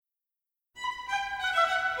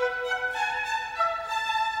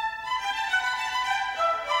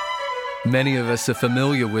Many of us are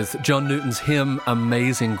familiar with John Newton's hymn,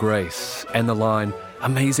 Amazing Grace, and the line,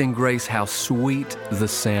 "Amazing grace, how sweet the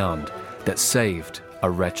sound that saved a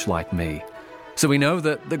wretch like me." So we know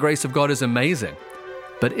that the grace of God is amazing,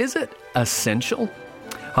 but is it essential?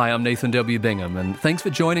 Hi, I'm Nathan W. Bingham, and thanks for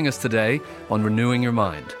joining us today on Renewing Your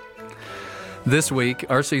Mind. This week,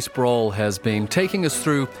 R.C. Sproul has been taking us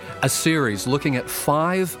through a series looking at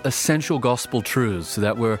 5 essential gospel truths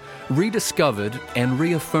that were rediscovered and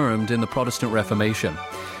reaffirmed in the Protestant Reformation.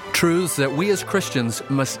 Truths that we as Christians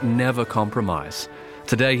must never compromise.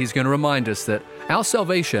 Today, he's going to remind us that our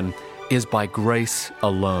salvation is by grace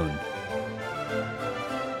alone.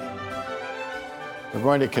 We're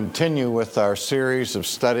going to continue with our series of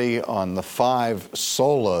study on the 5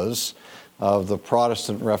 solas of the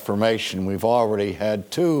Protestant Reformation. We've already had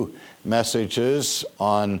 2 messages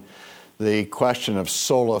on the question of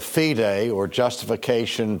sola fide, or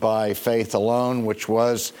justification by faith alone, which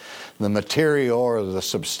was the material or the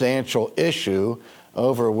substantial issue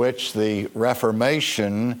over which the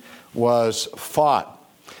Reformation was fought.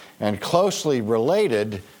 And closely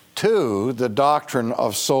related to the doctrine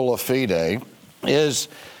of sola fide is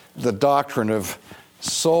the doctrine of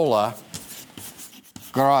sola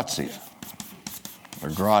gratia, or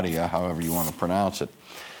gratia, however you want to pronounce it,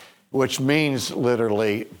 which means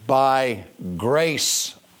literally by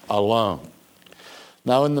grace alone.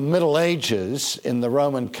 Now, in the Middle Ages, in the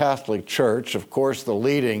Roman Catholic Church, of course, the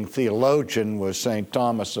leading theologian was St.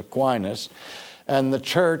 Thomas Aquinas, and the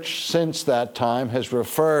Church since that time has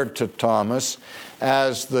referred to Thomas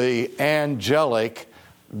as the angelic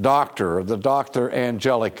doctor, the Doctor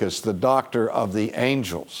Angelicus, the doctor of the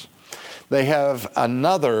angels. They have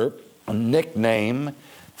another nickname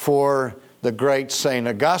for the great St.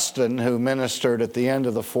 Augustine, who ministered at the end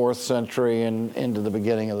of the 4th century and into the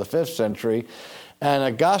beginning of the 5th century. And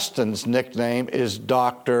Augustine's nickname is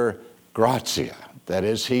Doctor Gratia. That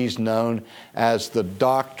is, he's known as the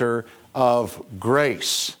Doctor of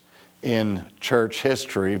Grace in church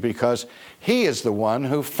history because he is the one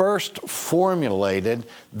who first formulated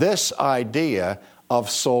this idea of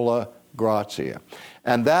sola gratia.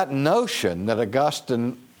 And that notion that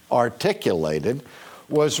Augustine articulated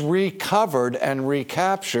was recovered and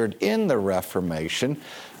recaptured in the Reformation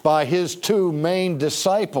by his 2 main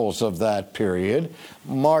disciples of that period,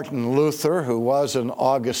 Martin Luther, who was an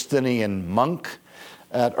Augustinian monk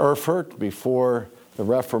at Erfurt before the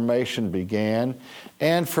Reformation began,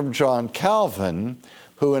 and from John Calvin,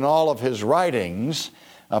 who in all of his writings,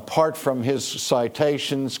 apart from his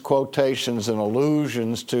citations, quotations, and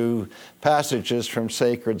allusions to passages from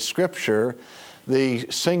sacred scripture, the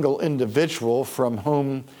single individual from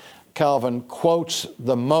whom Calvin quotes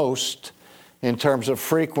the most in terms of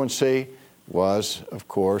frequency was, of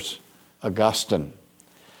course, Augustine.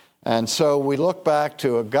 And so we look back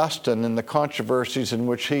to Augustine and the controversies in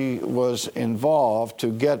which he was involved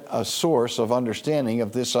to get a source of understanding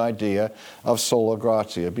of this idea of sola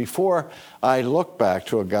gratia. Before I look back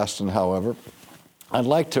to Augustine, however, I'd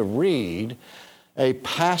like to read a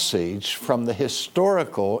passage from the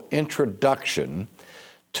historical introduction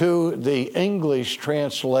to the English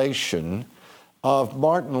translation of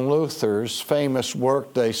Martin Luther's famous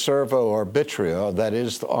work De Servo Arbitrio, that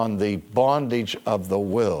is, on the bondage of the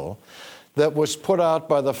will, that was put out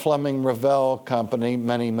by the Fleming Revell Company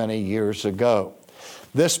many, many years ago.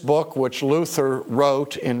 This book, which Luther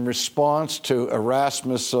wrote in response to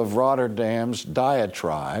Erasmus of Rotterdam's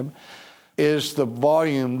diatribe, is the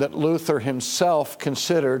volume that Luther himself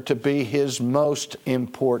considered to be his most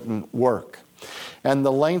important work. And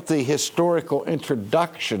the lengthy historical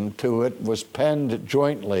introduction to it was penned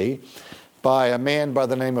jointly by a man by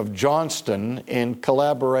the name of Johnston in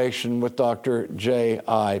collaboration with Dr.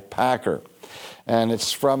 J.I. Packer. And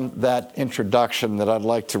it's from that introduction that I'd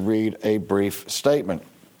like to read a brief statement.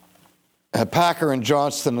 Packer and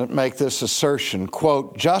Johnston make this assertion,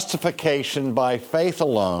 quote, "Justification by faith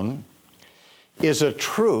alone is a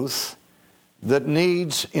truth that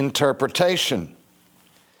needs interpretation.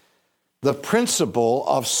 The principle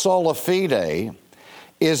of sola fide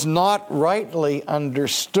is not rightly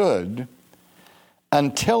understood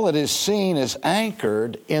until it is seen as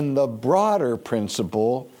anchored in the broader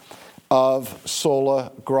principle of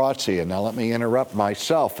sola gratia." Now let me interrupt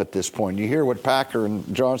myself at this point. You hear what Packer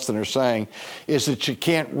and Johnston are saying is that you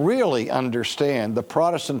can't really understand the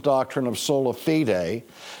Protestant doctrine of sola fide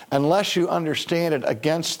unless you understand it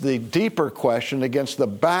against the deeper question, against the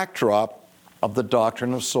backdrop of the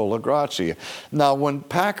doctrine of sola gratia. Now, when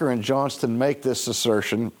Packer and Johnston make this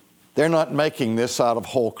assertion, They're not making this out of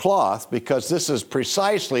whole cloth, because this is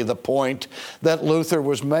precisely the point that Luther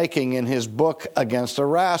was making in his book against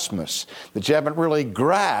Erasmus, that you haven't really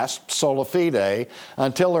grasped sola fide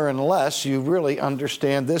until or unless you really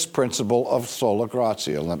understand this principle of sola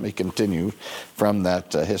gratia. Let me continue from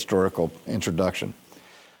that historical introduction.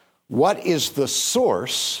 What is the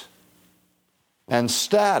source and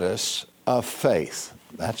status of faith?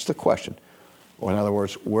 That's the question. Or in other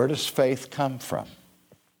words, where does faith come from?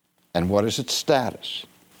 And what is its status?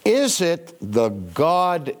 Is it the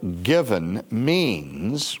God-given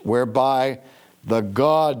means whereby the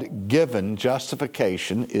God-given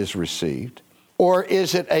justification is received? Or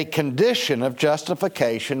is it a condition of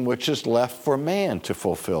justification which is left for man to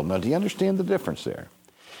fulfill? Now, do you understand the difference there?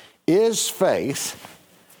 Is faith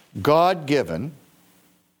God-given,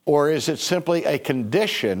 or is it simply a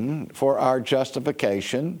condition for our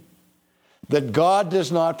justification that God does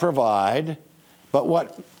not provide, but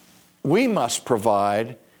what we must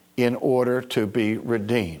provide in order to be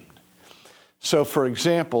redeemed? So, for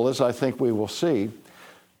example, as I think we will see,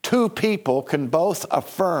 two people can both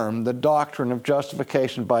affirm the doctrine of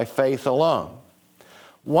justification by faith alone.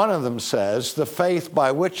 One of them says, the faith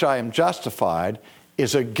by which I am justified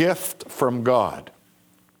is a gift from God.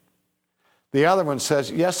 The other one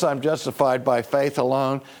says, yes, I'm justified by faith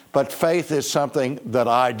alone, but faith is something that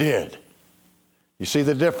I did. You see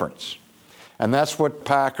the difference? And that's what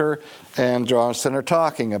Packer and Johnson are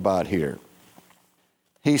talking about here.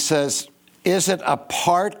 He says, is it a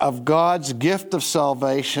part of God's gift of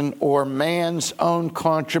salvation or man's own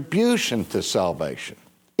contribution to salvation?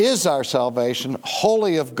 Is our salvation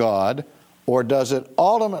wholly of God, or does it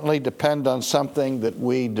ultimately depend on something that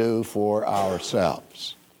we do for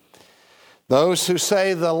ourselves? Those who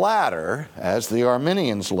say the latter, as the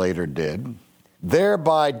Arminians later did,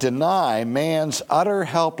 thereby deny man's utter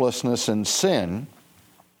helplessness in sin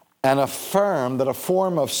and affirm that a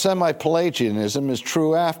form of semi-Pelagianism is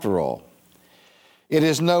true after all. It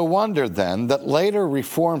is no wonder, then, that later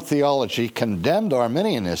Reformed theology condemned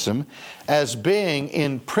Arminianism as being,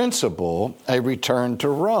 in principle, a return to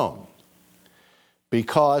Rome,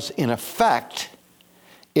 because, in effect,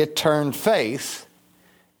 it turned faith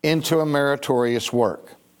into a meritorious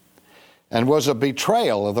work and was a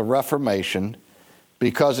betrayal of the Reformation,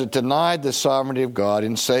 because it denied the sovereignty of God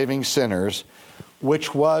in saving sinners,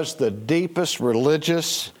 which was the deepest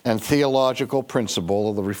religious and theological principle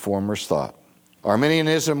of the Reformers' thought.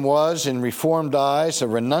 Arminianism was, in Reformed eyes, a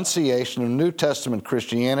renunciation of New Testament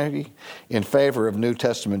Christianity in favor of New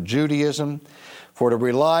Testament Judaism, for to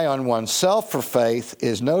rely on oneself for faith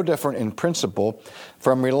is no different in principle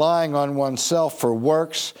from relying on oneself for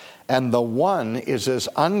works, and the one is as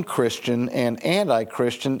unchristian and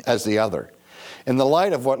anti-Christian as the other. In the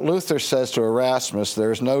light of what Luther says to Erasmus,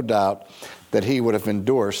 there is no doubt that he would have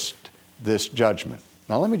endorsed this judgment.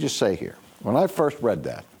 Now, let me just say here, when I first read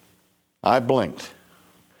that, I blinked.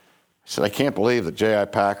 I said, I can't believe that J.I.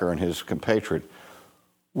 Packer and his compatriot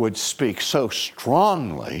would speak so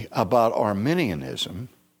strongly about Arminianism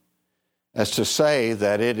as to say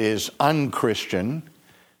that it is unchristian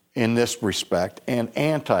in this respect and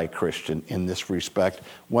anti-Christian in this respect,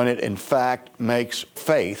 when it in fact makes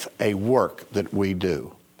faith a work that we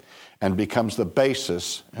do and becomes the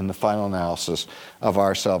basis in the final analysis of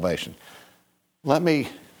our salvation. Let me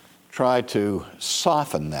try to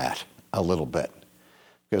soften that a little bit,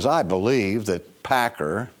 because I believe that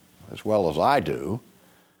Packer, as well as I do,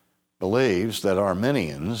 believes that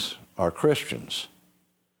Arminians are Christians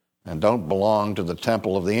and don't belong to the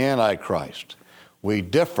temple of the Antichrist. We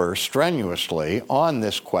differ strenuously on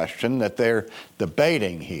this question that they're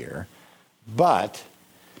debating here, but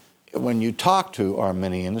when you talk to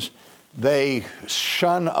Arminians, they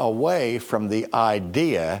shun away from the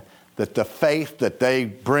idea that the faith that they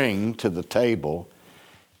bring to the table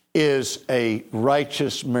is a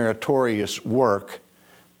righteous, meritorious work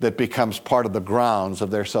that becomes part of the grounds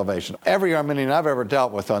of their salvation. Every Arminian I've ever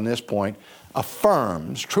dealt with on this point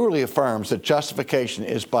truly affirms that justification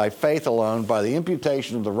is by faith alone, by the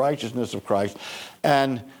imputation of the righteousness of Christ,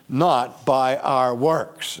 and not by our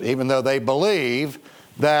works, even though they believe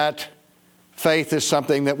that faith is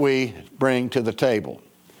something that we bring to the table.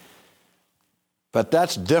 But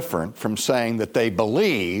that's different from saying that they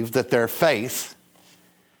believe that their faith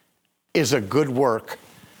is a good work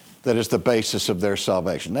that is the basis of their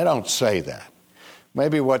salvation. They don't say that.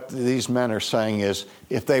 Maybe what these men are saying is,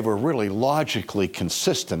 if they were really logically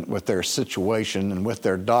consistent with their situation and with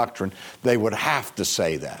their doctrine, they would have to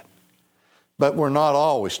say that. But we're not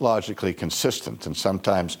always logically consistent, and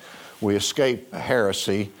sometimes we escape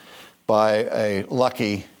heresy by a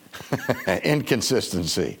lucky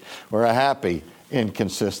inconsistency or a happy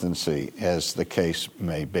inconsistency, as the case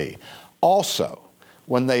may be. Also,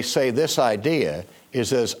 when they say this idea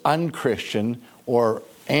is as unchristian or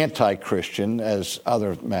anti-Christian as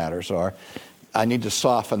other matters are, I need to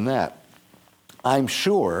soften that. I'm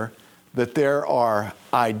sure that there are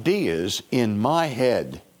ideas in my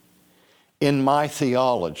head, in my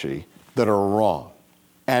theology, that are wrong.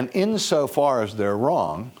 And insofar as they're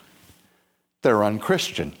wrong, they're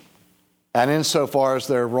unchristian. And insofar as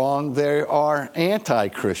they're wrong, they are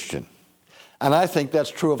anti-Christian. And I think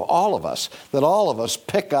that's true of all of us, that all of us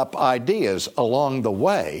pick up ideas along the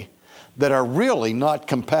way that are really not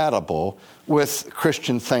compatible with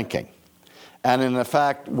Christian thinking. And in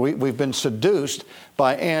fact, we've been seduced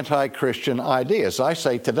by anti-Christian ideas. I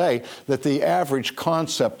say today that the average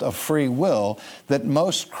concept of free will that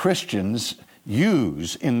most Christians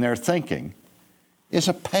use in their thinking is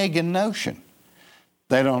a pagan notion.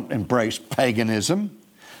 They don't embrace paganism.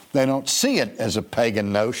 They don't see it as a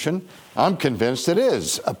pagan notion. I'm convinced it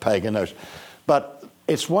is a pagan notion. But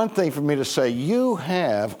it's one thing for me to say, you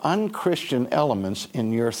have unchristian elements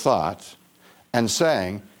in your thoughts, and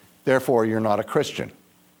saying, therefore, you're not a Christian.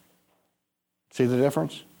 See the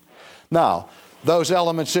difference? Now, those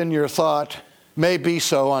elements in your thought may be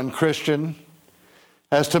so unchristian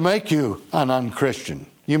as to make you an unchristian.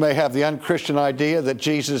 You may have the unchristian idea that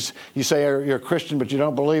Jesus, you say you're a Christian, but you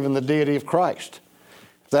don't believe in the deity of Christ.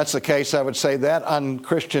 If that's the case, I would say that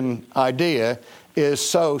unchristian idea is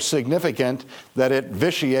so significant that it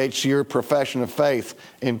vitiates your profession of faith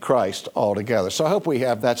in Christ altogether. So I hope we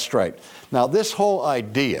have that straight. Now, this whole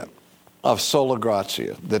idea of sola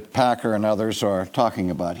gratia that Packer and others are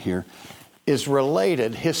talking about here is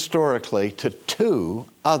related historically to two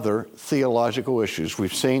other theological issues.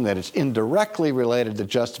 We've seen that it's indirectly related to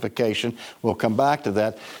justification. We'll come back to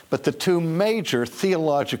that. But the two major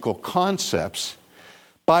theological concepts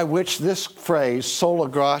by which this phrase, sola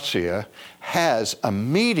gratia, has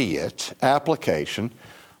immediate application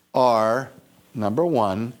are, number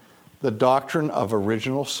one, the doctrine of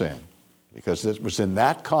original sin, because it was in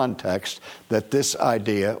that context that this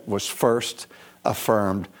idea was first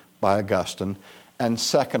affirmed by Augustine, and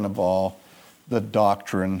second of all, the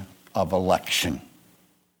doctrine of election.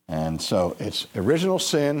 And so it's original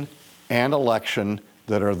sin and election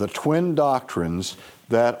that are the twin doctrines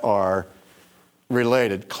that are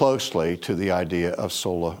related closely to the idea of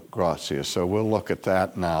sola gratia. So we'll look at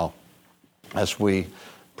that now as we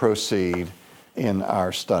proceed in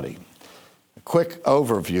our study. A quick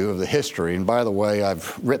overview of the history, and by the way,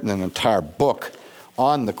 I've written an entire book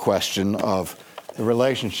on the question of the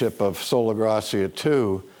relationship of sola gratia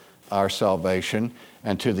to our salvation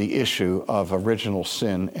and to the issue of original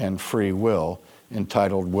sin and free will,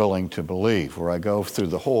 entitled Willing to Believe, where I go through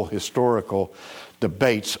the whole historical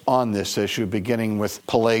debates on this issue, beginning with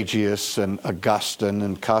Pelagius and Augustine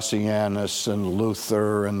and Cassianus and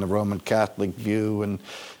Luther and the Roman Catholic view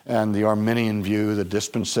and the Arminian view, the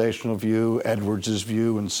dispensational view, Edwards's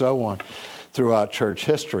view, and so on throughout church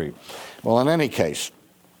history. Well, in any case,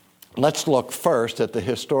 let's look first at the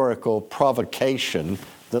historical provocation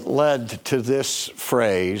that led to this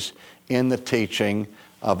phrase in the teaching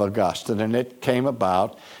of Augustine, and it came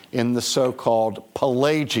about in the so-called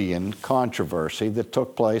Pelagian controversy that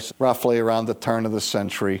took place roughly around the turn of the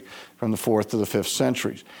century, from the 4th to the 5th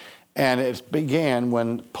centuries. And it began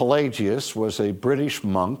when Pelagius was a British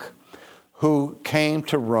monk who came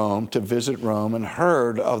to Rome, to visit Rome, and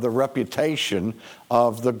heard of the reputation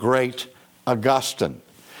of the great Augustine.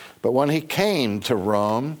 But when he came to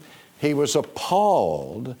Rome, he was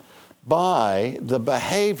appalled by the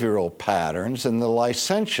behavioral patterns and the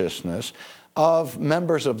licentiousness of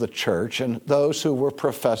members of the church and those who were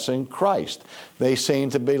professing Christ. They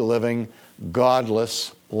seemed to be living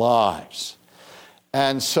godless lives.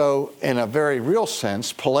 And so, in a very real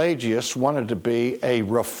sense, Pelagius wanted to be a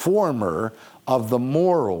reformer of the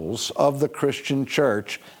morals of the Christian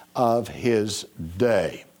church of his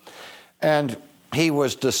day. And he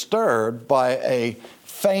was disturbed by a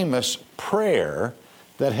famous prayer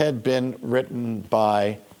that had been written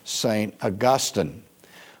by St. Augustine,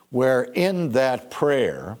 where in that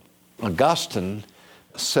prayer, Augustine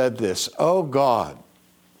said this, "O God,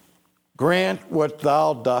 grant what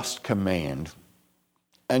thou dost command,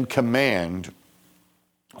 and command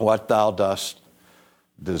what thou dost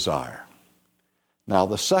desire." Now,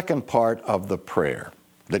 the second part of the prayer,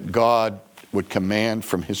 that God would command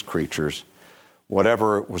from his creatures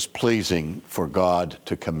whatever was pleasing for God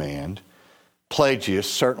to command, Pelagius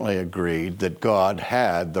certainly agreed that God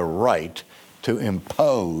had the right to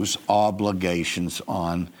impose obligations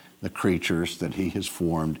on the creatures that he has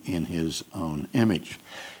formed in his own image.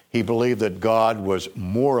 He believed that God was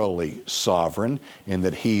morally sovereign and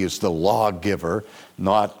that he is the lawgiver,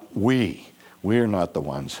 not we. We're not the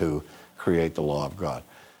ones who create the law of God.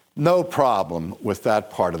 No problem with that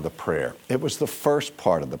part of the prayer. It was the first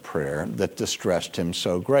part of the prayer that distressed him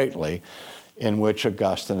so greatly, in which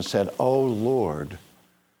Augustine said, "O Lord,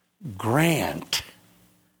 grant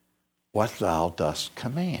what thou dost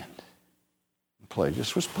command."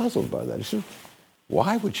 Pelagius was puzzled by that. He said,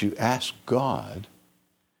 why would you ask God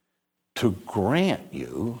to grant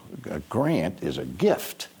you? A grant is a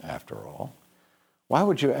gift, after all. Why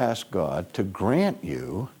would you ask God to grant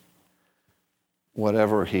you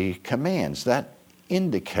whatever he commands? That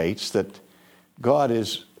indicates that God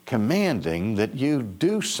is commanding that you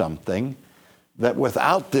do something that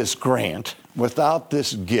without this grant, without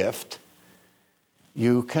this gift,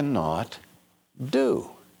 you cannot do.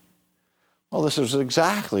 Well, this is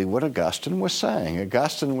exactly what Augustine was saying.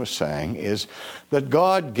 Augustine was saying is that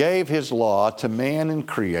God gave his law to man in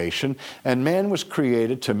creation, and man was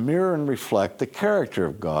created to mirror and reflect the character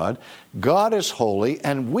of God. God is holy,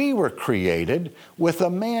 and we were created with a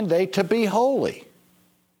mandate to be holy,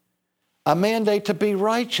 a mandate to be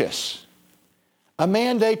righteous, a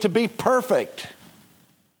mandate to be perfect.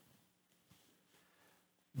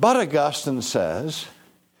 But Augustine says,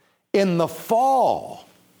 in the fall,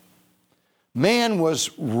 man was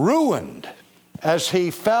ruined as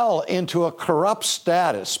he fell into a corrupt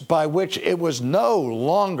status by which it was no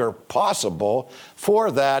longer possible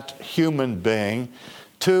for that human being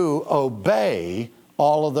to obey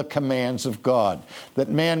all of the commands of God. That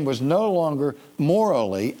man was no longer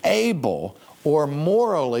morally able or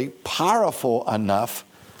morally powerful enough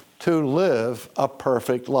to live a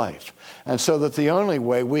perfect life. And so that the only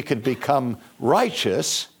way we could become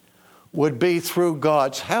righteous would be through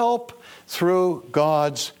God's help, through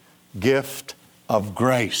God's gift of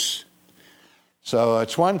grace. So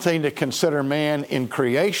it's one thing to consider man in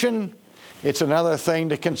creation. It's another thing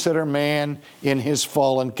to consider man in his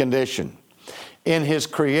fallen condition. In his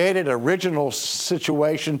created original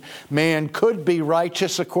situation, man could be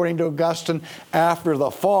righteous, according to Augustine. After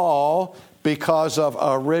the fall, because of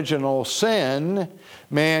original sin,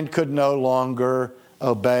 man could no longer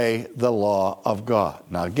obey the law of God.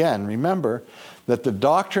 Now again, remember that the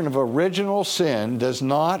doctrine of original sin does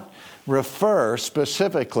not refer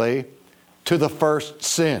specifically to the first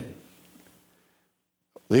sin.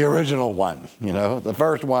 The original one, the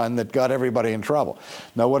first one that got everybody in trouble.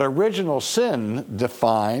 Now, what original sin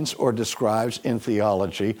defines or describes in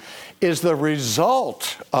theology is the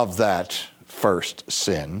result of that first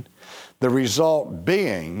sin, the result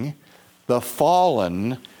being the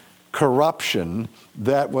fallen corruption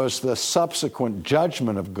that was the subsequent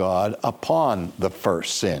judgment of God upon the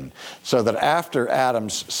first sin. So that after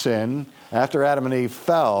Adam's sin, after Adam and Eve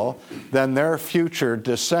fell, then their future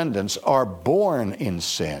descendants are born in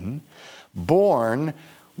sin, born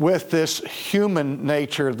with this human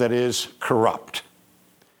nature that is corrupt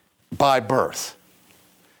by birth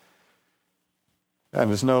and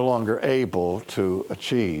is no longer able to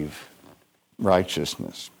achieve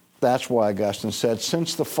righteousness. That's why Augustine said,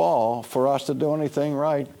 since the fall, for us to do anything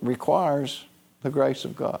right requires the grace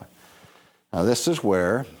of God. Now, this is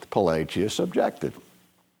where Pelagius objected.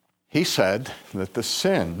 He said that the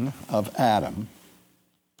sin of Adam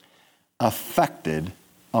affected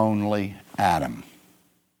only Adam.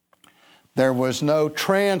 There was no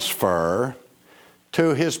transfer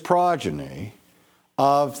to his progeny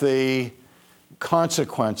of the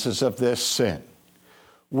consequences of this sin.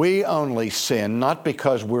 We only sin not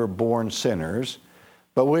because we're born sinners,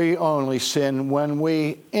 but we only sin when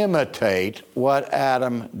we imitate what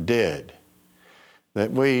Adam did.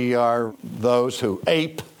 That we are those who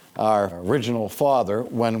ape our original father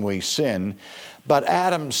when we sin. But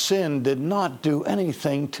Adam's sin did not do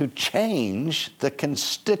anything to change the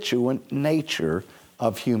constituent nature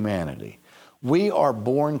of humanity. We are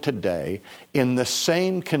born today in the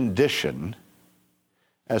same condition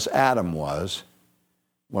as Adam was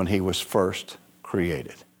when he was first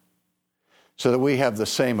created. So that we have the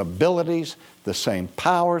same abilities, the same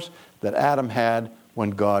powers that Adam had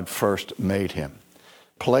when God first made him.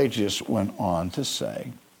 Pelagius went on to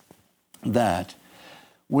say that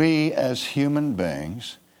we as human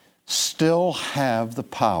beings still have the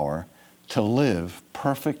power to live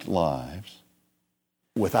perfect lives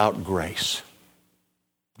without grace.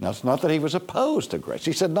 Now, it's not that he was opposed to grace.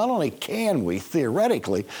 He said not only can we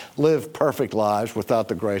theoretically live perfect lives without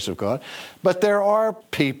the grace of God, but there are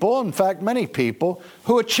people, in fact many people,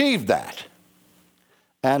 who achieve that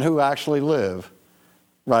and who actually live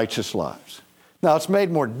righteous lives. Now, it's made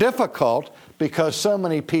more difficult because so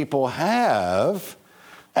many people have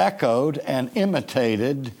echoed and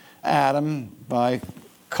imitated Adam by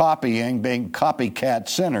copying, being copycat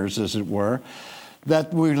sinners, as it were,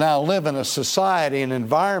 that we now live in a society, an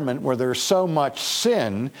environment where there's so much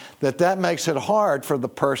sin that makes it hard for the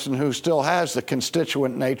person who still has the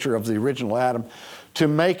constituent nature of the original Adam to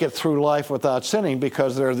make it through life without sinning,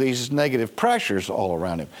 because there are these negative pressures all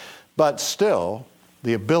around him. But still,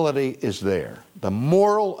 the ability is there. The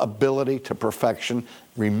moral ability to perfection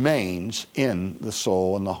remains in the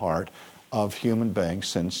soul and the heart of human beings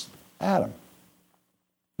since Adam.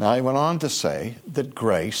 Now, he went on to say that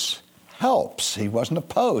grace helps. He wasn't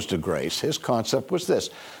opposed to grace. His concept was this,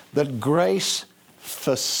 that grace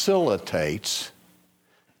facilitates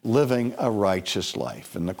living a righteous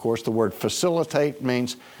life. And of course, the word facilitate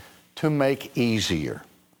means to make easier.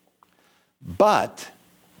 But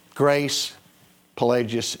grace,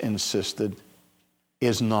 Pelagius insisted,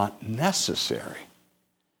 is not necessary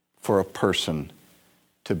for a person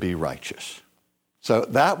to be righteous. So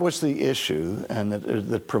that was the issue, and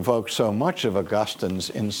that provoked so much of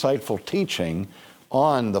Augustine's insightful teaching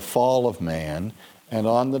on the fall of man and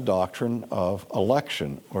on the doctrine of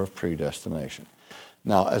election or of predestination.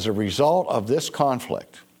 Now, as a result of this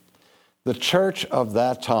conflict, the church of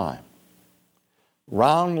that time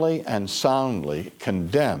roundly and soundly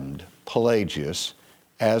condemned Pelagius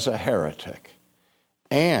as a heretic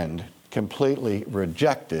and completely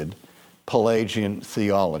rejected Pelagian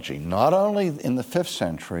theology, not only in the 5th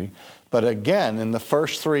century, but again in the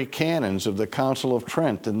first 3 canons of the Council of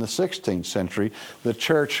Trent in the 16th century. The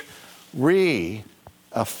church reaffirmed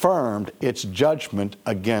its judgment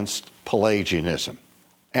against Pelagianism.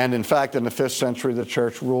 And in fact, in the 5th century, the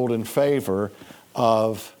church ruled in favor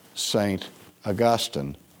of St.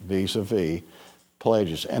 Augustine vis-a-vis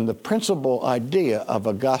Pelagius. And the principal idea of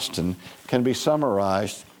Augustine can be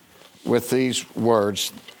summarized with these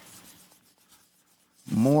words: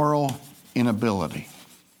 moral inability.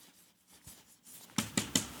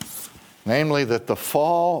 Namely, that the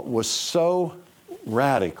fall was so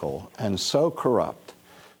radical and so corrupt,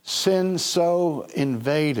 sin so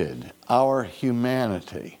invaded our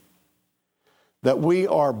humanity, that we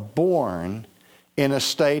are born in a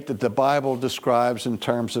state that the Bible describes in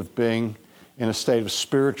terms of being in a state of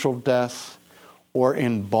spiritual death or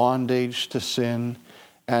in bondage to sin,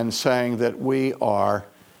 and saying that we are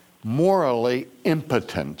morally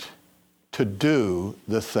impotent to do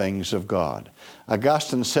the things of God.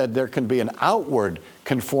 Augustine said there can be an outward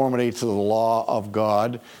conformity to the law of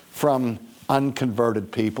God from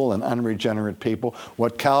unconverted people and unregenerate people,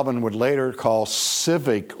 what Calvin would later call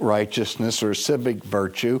civic righteousness or civic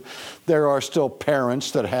virtue. There are still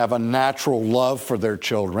parents that have a natural love for their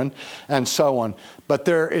children and so on. But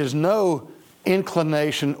there is no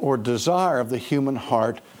inclination or desire of the human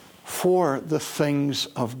heart for the things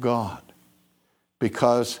of God,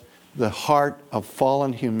 because the heart of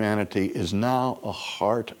fallen humanity is now a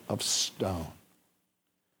heart of stone.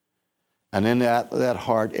 And in that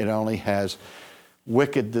heart, it only has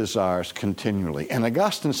wicked desires continually. And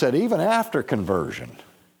Augustine said, even after conversion,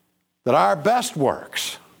 that our best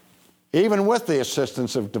works, even with the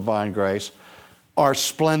assistance of divine grace, are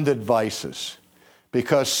splendid vices,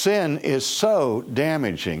 because sin is so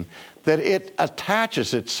damaging that it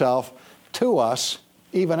attaches itself to us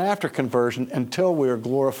even after conversion until we are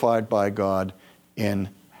glorified by God in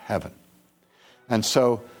heaven. And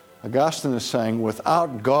so Augustine is saying,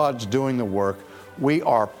 without God's doing the work, we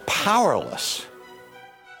are powerless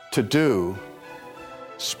to do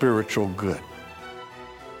spiritual good.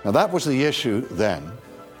 Now that was the issue then.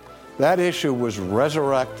 That issue was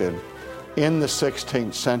resurrected in the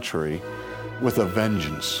 16th century with a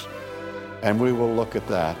vengeance. And we will look at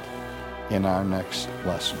that in our next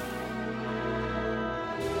lesson.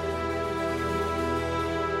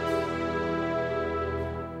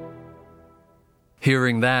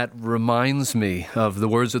 Hearing that reminds me of the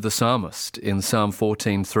words of the psalmist in Psalm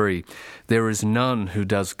 14:3. There is none who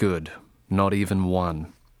does good, not even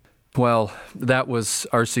one. Well, that was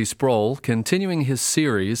R.C. Sproul continuing his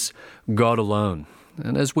series, God Alone.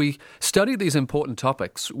 And as we study these important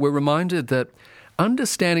topics, we're reminded that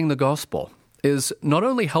understanding the gospel is not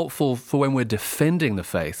only helpful for when we're defending the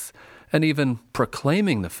faith and even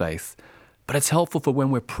proclaiming the faith, but it's helpful for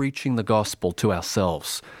when we're preaching the gospel to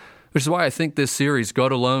ourselves. Which is why I think this series,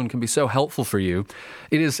 God Alone, can be so helpful for you.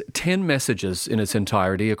 It is 10 messages in its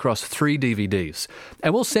entirety across 3 DVDs.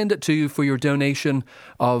 And we'll send it to you for your donation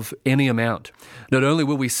of any amount. Not only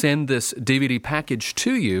will we send this DVD package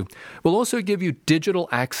to you, we'll also give you digital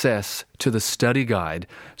access to the study guide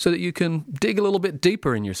so that you can dig a little bit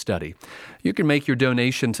deeper in your study. You can make your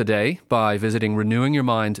donation today by visiting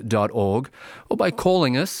renewingyourmind.org or by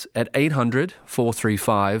calling us at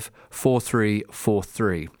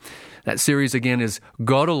 800-435-4343. That series again is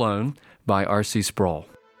God Alone by R.C. Sproul.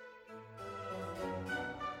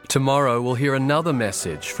 Tomorrow we'll hear another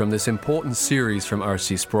message from this important series from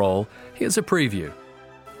R.C. Sproul. Here's a preview.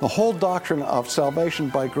 The whole doctrine of salvation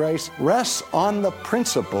by grace rests on the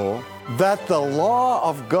principle that the law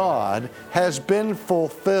of God has been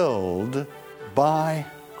fulfilled by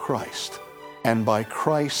Christ and by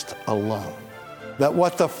Christ alone. That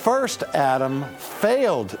what the first Adam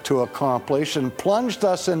failed to accomplish and plunged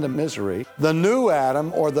us into misery, the new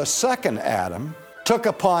Adam, or the second Adam, took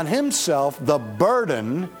upon himself the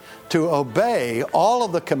burden to obey all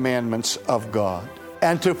of the commandments of God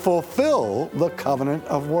and to fulfill the covenant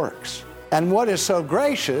of works. And what is so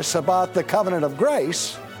gracious about the covenant of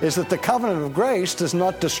grace is that the covenant of grace does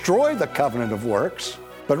not destroy the covenant of works,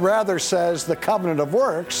 but rather says the covenant of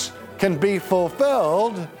works can be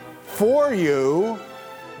fulfilled for you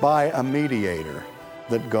by a mediator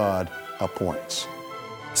that God appoints.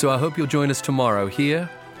 So I hope you'll join us tomorrow here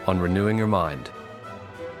on Renewing Your Mind.